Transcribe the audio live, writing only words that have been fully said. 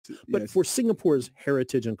But for Singapore's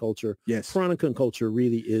heritage and culture, Peranakan culture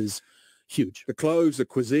really is huge. The clothes, the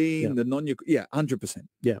cuisine, the 100%.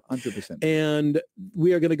 Yeah, 100%. And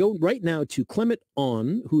we are going to go right now to Clement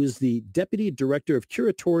Onn, who is the Deputy Director of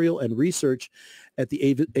Curatorial and Research at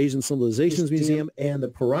the Asian Civilizations Museum and the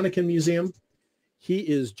Peranakan Museum. He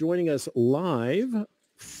is joining us live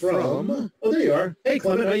from... Oh, there you are. Hey,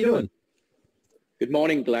 Clement, how you doing? Good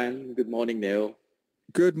morning, Glenn. Good morning, Neil.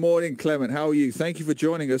 Good morning, Clement. How are you? Thank you for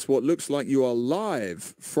joining us. What looks like you are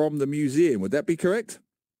live from the museum. Would that be correct?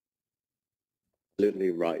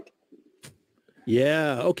 Absolutely right.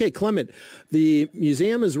 Yeah. Okay, Clement, the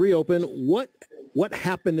museum is reopened. What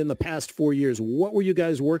happened in the past 4 years? What were you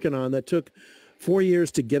guys working on that took 4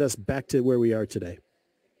 years to get us back to where we are today?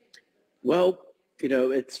 Well,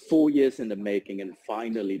 it's 4 years in the making, and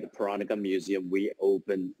finally the Peranakan Museum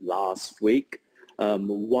reopened last week.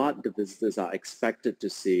 What the visitors are expected to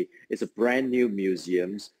see is a brand new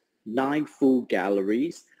museum, 9 full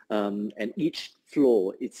galleries, and each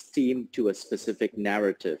floor is themed to a specific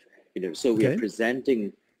narrative. So we are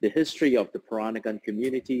presenting the history of the Peranakan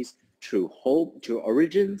communities through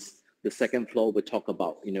origins. The second floor we talk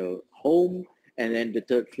about home, and then the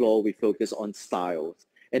third floor we focus on styles.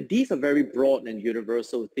 And these are very broad and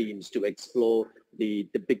universal themes to explore the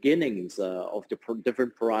beginnings of the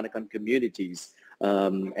different Peranakan communities.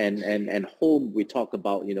 And home, we talk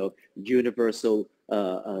about universal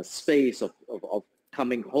space of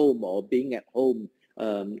coming home or being at home,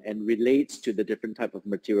 and relates to the different type of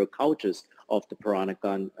material cultures of the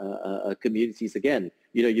Peranakan communities. Again,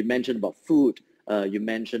 you mentioned about food. You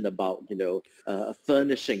mentioned about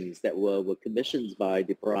furnishings that were commissioned by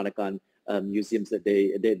the Peranakan museums that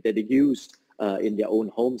they used in their own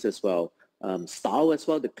homes as well. Style as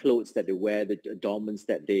well, the clothes that they wear, the adornments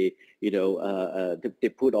that they they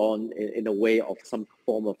put on in a way of some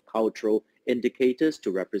form of cultural indicators to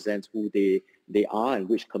represent who they are and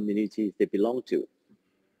which communities they belong to.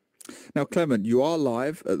 Now, Clement, you are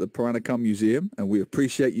live at the Peranakan Museum, and we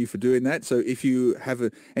appreciate you for doing that. So if you have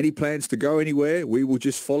any plans to go anywhere, we will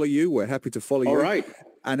just follow you. We're happy to follow you. All right.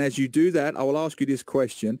 And as you do that, I will ask you this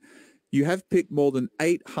question. You have picked more than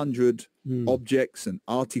 800 objects and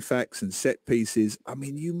artifacts and set pieces. I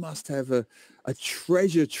mean, you must have a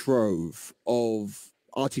treasure trove of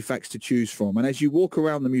artifacts to choose from. And as you walk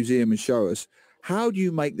around the museum and show us, how do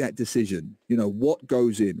you make that decision? What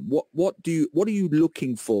goes in? What are you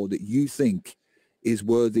looking for that you think is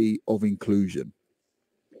worthy of inclusion?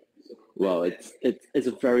 Well, it's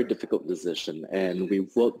a very difficult decision, and we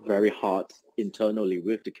work very hard internally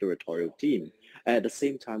with the curatorial team. At the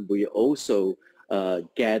same time, we also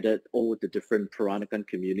gathered all the different Peranakan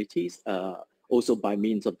communities, also by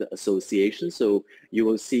means of the association. So you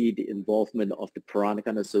will see the involvement of the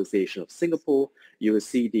Peranakan Association of Singapore. You will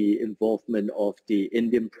see the involvement of the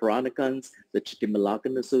Indian Peranakans, the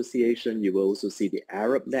Chitimalakan Association. You will also see the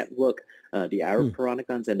Arab network, the Arab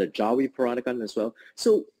Peranakans, and the Jawi Peranakan as well.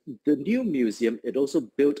 So the new museum, it also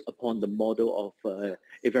built upon the model of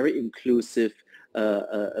a very inclusive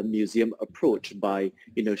a museum approach by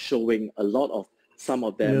showing a lot of some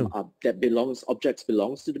of them objects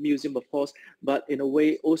belongs to the museum, of course, but in a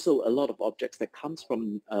way also a lot of objects that comes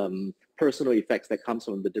from personal effects that comes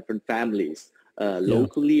from the different families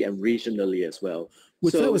locally and regionally as well.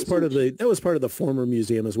 Which that was part of the former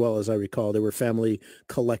museum as well, as I recall. There were family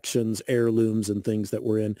collections, heirlooms, and things that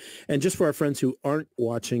were in. And just for our friends who aren't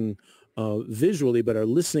watching visually but are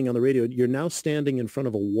listening on the radio, you're now standing in front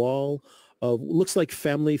of a wall of looks like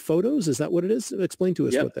family photos. Is that what it is? Explain to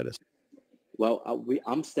us what that is. Well,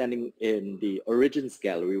 I'm standing in the Origins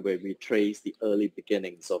Gallery where we trace the early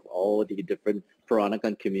beginnings of all the different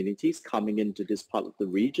Peranakan communities coming into this part of the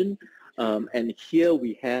region. And here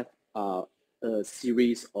we have a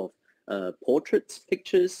series of portraits,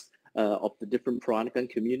 pictures of the different Peranakan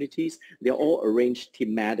communities. They're all arranged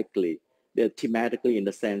thematically. They're thematically in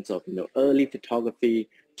the sense of early photography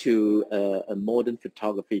to a modern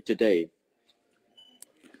photography today.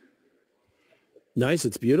 Nice,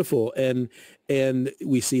 it's beautiful, and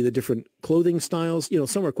we see the different clothing styles.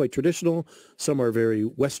 Some are quite traditional, some are very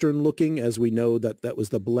Western looking, as we know that was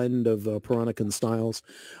the blend of Peranakan styles.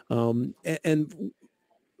 And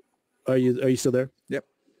are you still there?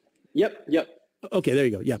 Yep. Okay, there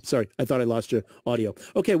you go. Yeah, sorry, I thought I lost your audio.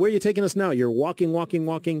 Okay, where are you taking us now? You're walking.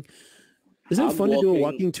 Isn't it fun to do a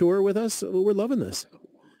walking tour with us? We're loving this.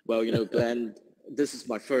 Well, Glenn, this is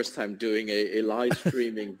my first time doing a live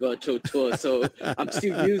streaming virtual tour, so I'm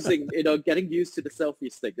still getting used to the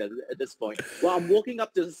selfie stick at this point. Well, I'm walking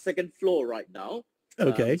up to the second floor right now.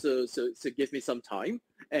 Okay. So give me some time.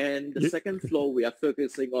 And the second floor, we are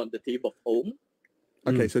focusing on the theme of home.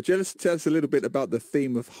 Okay, so just tell us a little bit about the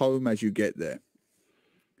theme of home as you get there.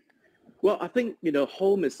 Well, I think,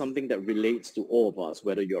 home is something that relates to all of us,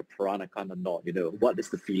 whether you're Peranakan or not. What is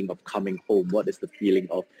the feeling of coming home? What is the feeling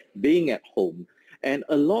of being at home? And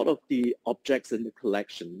a lot of the objects in the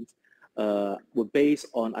collections were based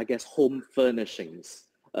on, I guess, home furnishings,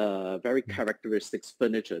 very characteristic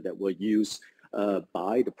furniture that were used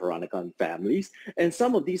by the Peranakan families. And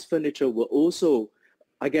some of these furniture were also,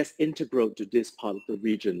 I guess, integral to this part of the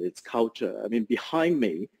region, its culture. I mean, behind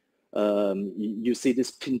me, you see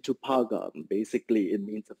this pintu pagar. Basically, it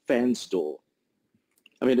means a fence door.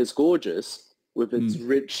 I mean, it's gorgeous with its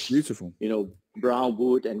rich, beautiful, brown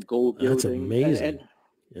wood and gold That's gilding. amazing.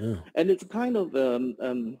 And it's kind of,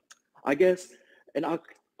 I guess, an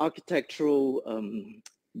architectural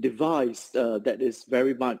device that is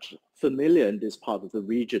very much familiar in this part of the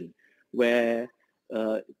region, where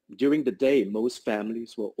during the day, most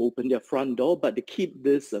families will open their front door, but they keep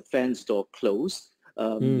this fence door closed.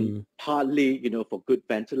 Partly, for good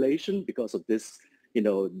ventilation because of this,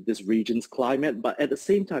 this region's climate, but at the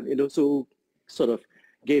same time, it also sort of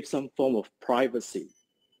gave some form of privacy.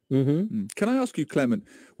 Can I ask you, Clement,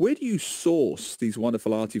 where do you source these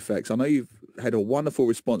wonderful artifacts? I know you've had a wonderful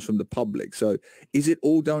response from the public. So is it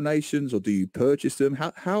all donations or do you purchase them?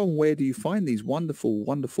 How and where do you find these wonderful,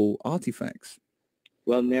 wonderful artifacts?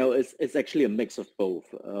 Well, Neil, it's actually a mix of both.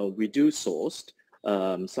 We do source.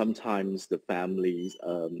 Sometimes the families,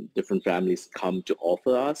 different families come to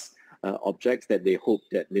offer us objects that they hope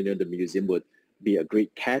that the museum would be a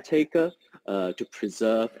great caretaker to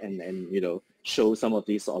preserve and show some of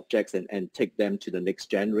these objects and take them to the next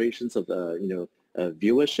generations of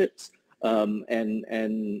viewerships.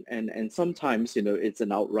 And sometimes it's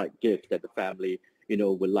an outright gift that the family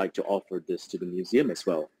would like to offer this to the museum as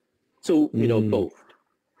well. So both.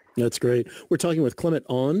 That's great. We're talking with Clement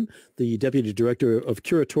Onn, the Deputy Director of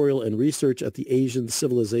Curatorial and Research at the Asian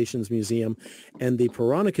Civilizations Museum and the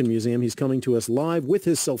Peranakan Museum. He's coming to us live with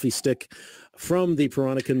his selfie stick from the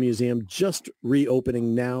Peranakan Museum, just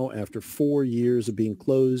reopening now after 4 years of being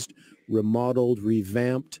closed, remodeled,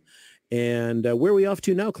 revamped. And where are we off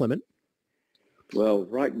to now, Clement? Well,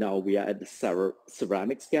 right now we are at the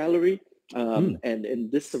Ceramics Gallery. And in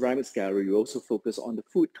this Ceramics Gallery, we also focus on the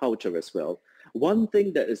food culture as well. One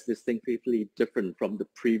thing that is distinctively different from the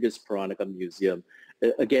previous Peranakan Museum,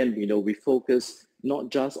 again, we focus not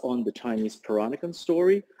just on the Chinese Peranakan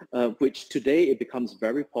story, which today it becomes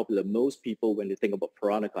very popular. Most people, when they think about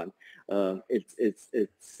Peranakan,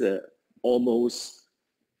 it's almost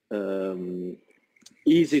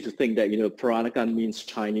easy to think that, Peranakan means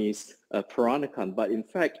Chinese Peranakan, but in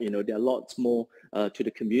fact, there are lots more to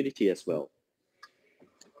the community as well.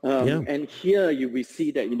 And here we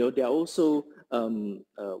see that, there are also,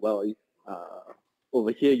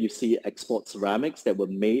 over here you see export ceramics that were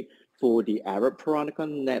made for the Arab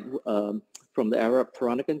Peranakan from the Arab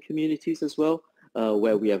Peranakan communities as well,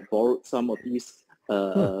 where we have borrowed some of these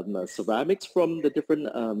ceramics from the different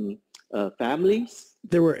families.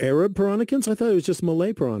 There were Arab Peranakans? I thought it was just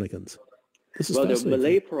Malay Peranakans. The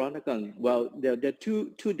Malay Peranakan, there are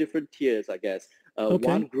two different tiers, I guess.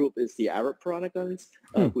 One group is the Arab Peranakans,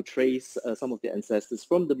 who trace some of the ancestors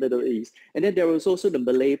from the Middle East. And then there was also the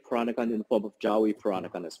Malay Peranakan in the form of Jawi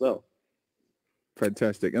Peranakan as well.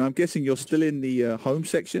 Fantastic. And I'm guessing you're still in the home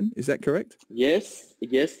section. Is that correct? Yes,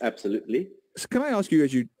 absolutely. So can I ask you,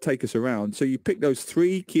 as you take us around, so you pick those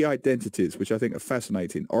three key identities, which I think are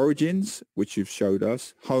fascinating. Origins, which you've showed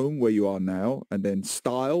us, home, where you are now, and then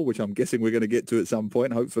style, which I'm guessing we're going to get to at some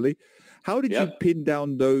point, hopefully. How did you pin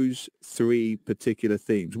down those three particular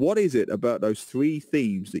themes? What is it about those three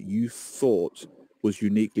themes that you thought was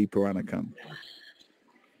uniquely Peranakan?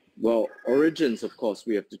 Well, origins, of course,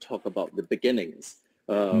 we have to talk about the beginnings,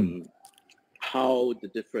 how the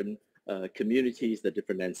different communities, the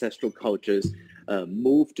different ancestral cultures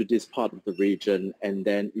moved to this part of the region and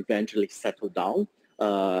then eventually settled down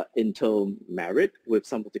until married with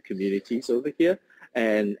some of the communities over here,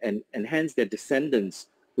 and hence their descendants,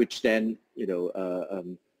 which then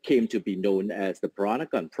came to be known as the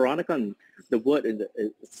Peranakan. Peranakan, the word in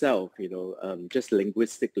itself, just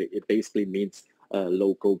linguistically, it basically means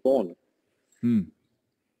local born.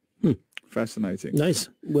 Fascinating. Nice.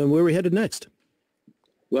 Where are we headed next?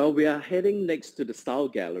 Well, we are heading next to the Style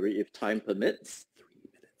Gallery, if time permits.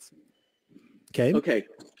 3 minutes. Okay.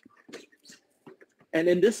 And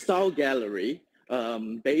in this Style Gallery,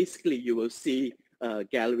 basically you will see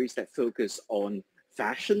galleries that focus on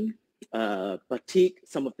fashion, batik,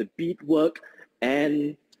 some of the beadwork,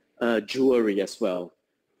 and jewelry as well.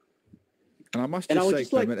 And I must And I just would say,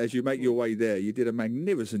 just like, Clement, as you make your way there, you did a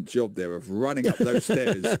magnificent job there of running up those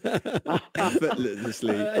stairs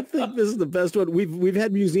effortlessly. I think this is the best one. We've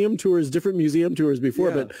had museum tours, different museum tours before,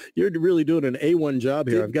 Yeah. but you're really doing an A1 job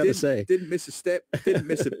here, I've got to say. Didn't miss a step, didn't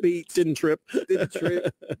miss a beat. Didn't trip. Didn't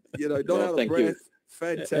trip, not Well, out of thank breath. you.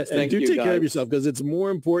 Fantastic. And Thank do you, take care of guys. yourself, because it's more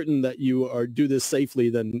important that you do this safely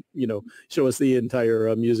than, show us the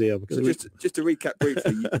entire museum. So just to recap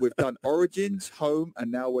briefly, we've done Origins, Home, and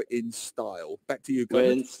now we're in Style. Back to you, We're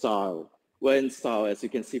Clement. in style. We're in style, as you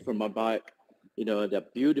can see from my back. They're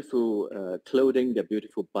beautiful clothing, they're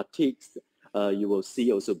beautiful batiks. You will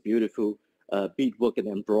see also beautiful beadwork and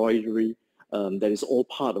embroidery. That is all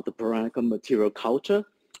part of the Peranakan material culture.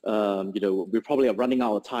 We probably are running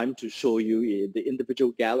out of time to show you the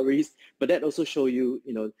individual galleries, but that also show you,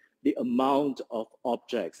 the amount of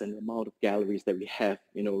objects and the amount of galleries that we have,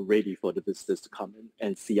 ready for the visitors to come in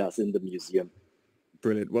and see us in the museum.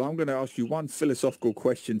 Brilliant. Well, I'm going to ask you one philosophical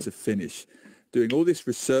question to finish. Doing all this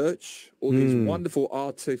research, all these wonderful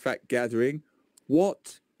artifact gathering,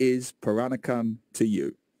 what is Peranakan to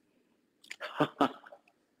you?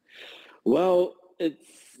 Well,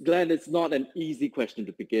 Glenn, it's not an easy question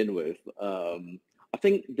to begin with. I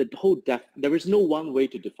think there is no one way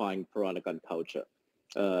to define Peranakan culture.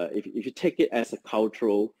 If you take it as a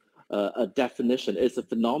cultural a definition, it's a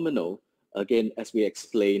phenomenon, again, as we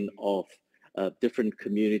explained, of different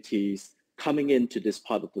communities coming into this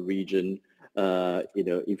part of the region.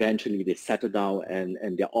 Eventually they settle down,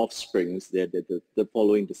 and their offsprings, the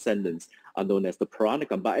following descendants, are known as the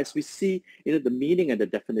Peranakan. But as we see, the meaning and the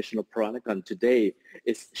definition of Peranakan today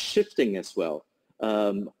is shifting as well.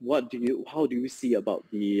 How do you see about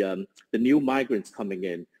the new migrants coming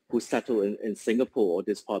in who settle in Singapore or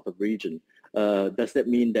this part of the region? Does that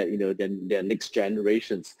mean that their next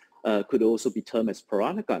generations could also be termed as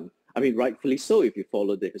Peranakan? I mean, rightfully so, if you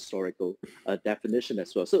follow the historical definition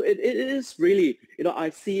as well. So it is really, I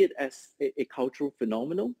see it as a cultural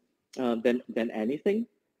phenomenon than anything.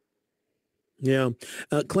 Yeah.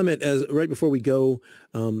 Clement, right before we go,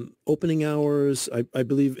 opening hours, I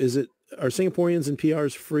believe, are Singaporeans and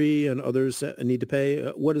PRs free and others need to pay?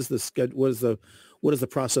 What is the schedule? What does the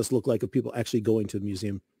process look like of people actually going to the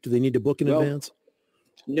museum? Do they need to book in advance?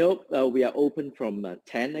 No, we are open from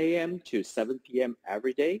 10 a.m. to 7 p.m.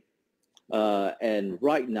 every day. And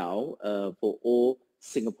right now, for all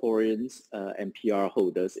Singaporeans and PR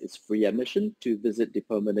holders, it's free admission to visit the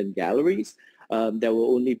permanent galleries. There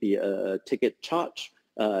will only be a ticket charge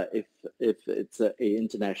if it's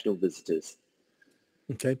international visitors.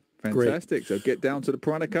 Okay. Fantastic. Great. So get down to the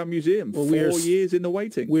Peranakan Museum. Well, 4 years in the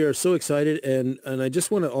waiting. We are so excited. And I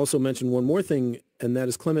just want to also mention one more thing, and that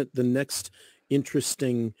is, Clement, the next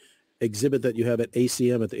interesting exhibit that you have at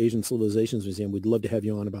ACM, at the Asian Civilizations Museum. We'd love to have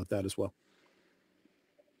you on about that as well.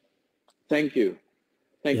 Thank you.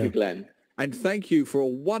 Thank you, Glenn. And thank you for a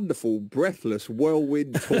wonderful, breathless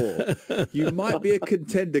whirlwind tour. You might be a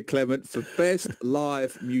contender, Clement, for best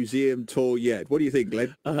live museum tour yet. What do you think,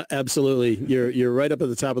 Glenn? Absolutely. You're right up at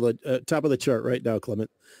the top of the chart right now, Clement.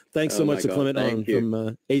 Thanks so much to Clement Onn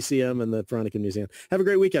from ACM and the Peranakan Museum. Have a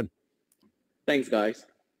great weekend. Thanks, guys.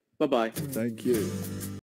 Bye-bye. Thank you.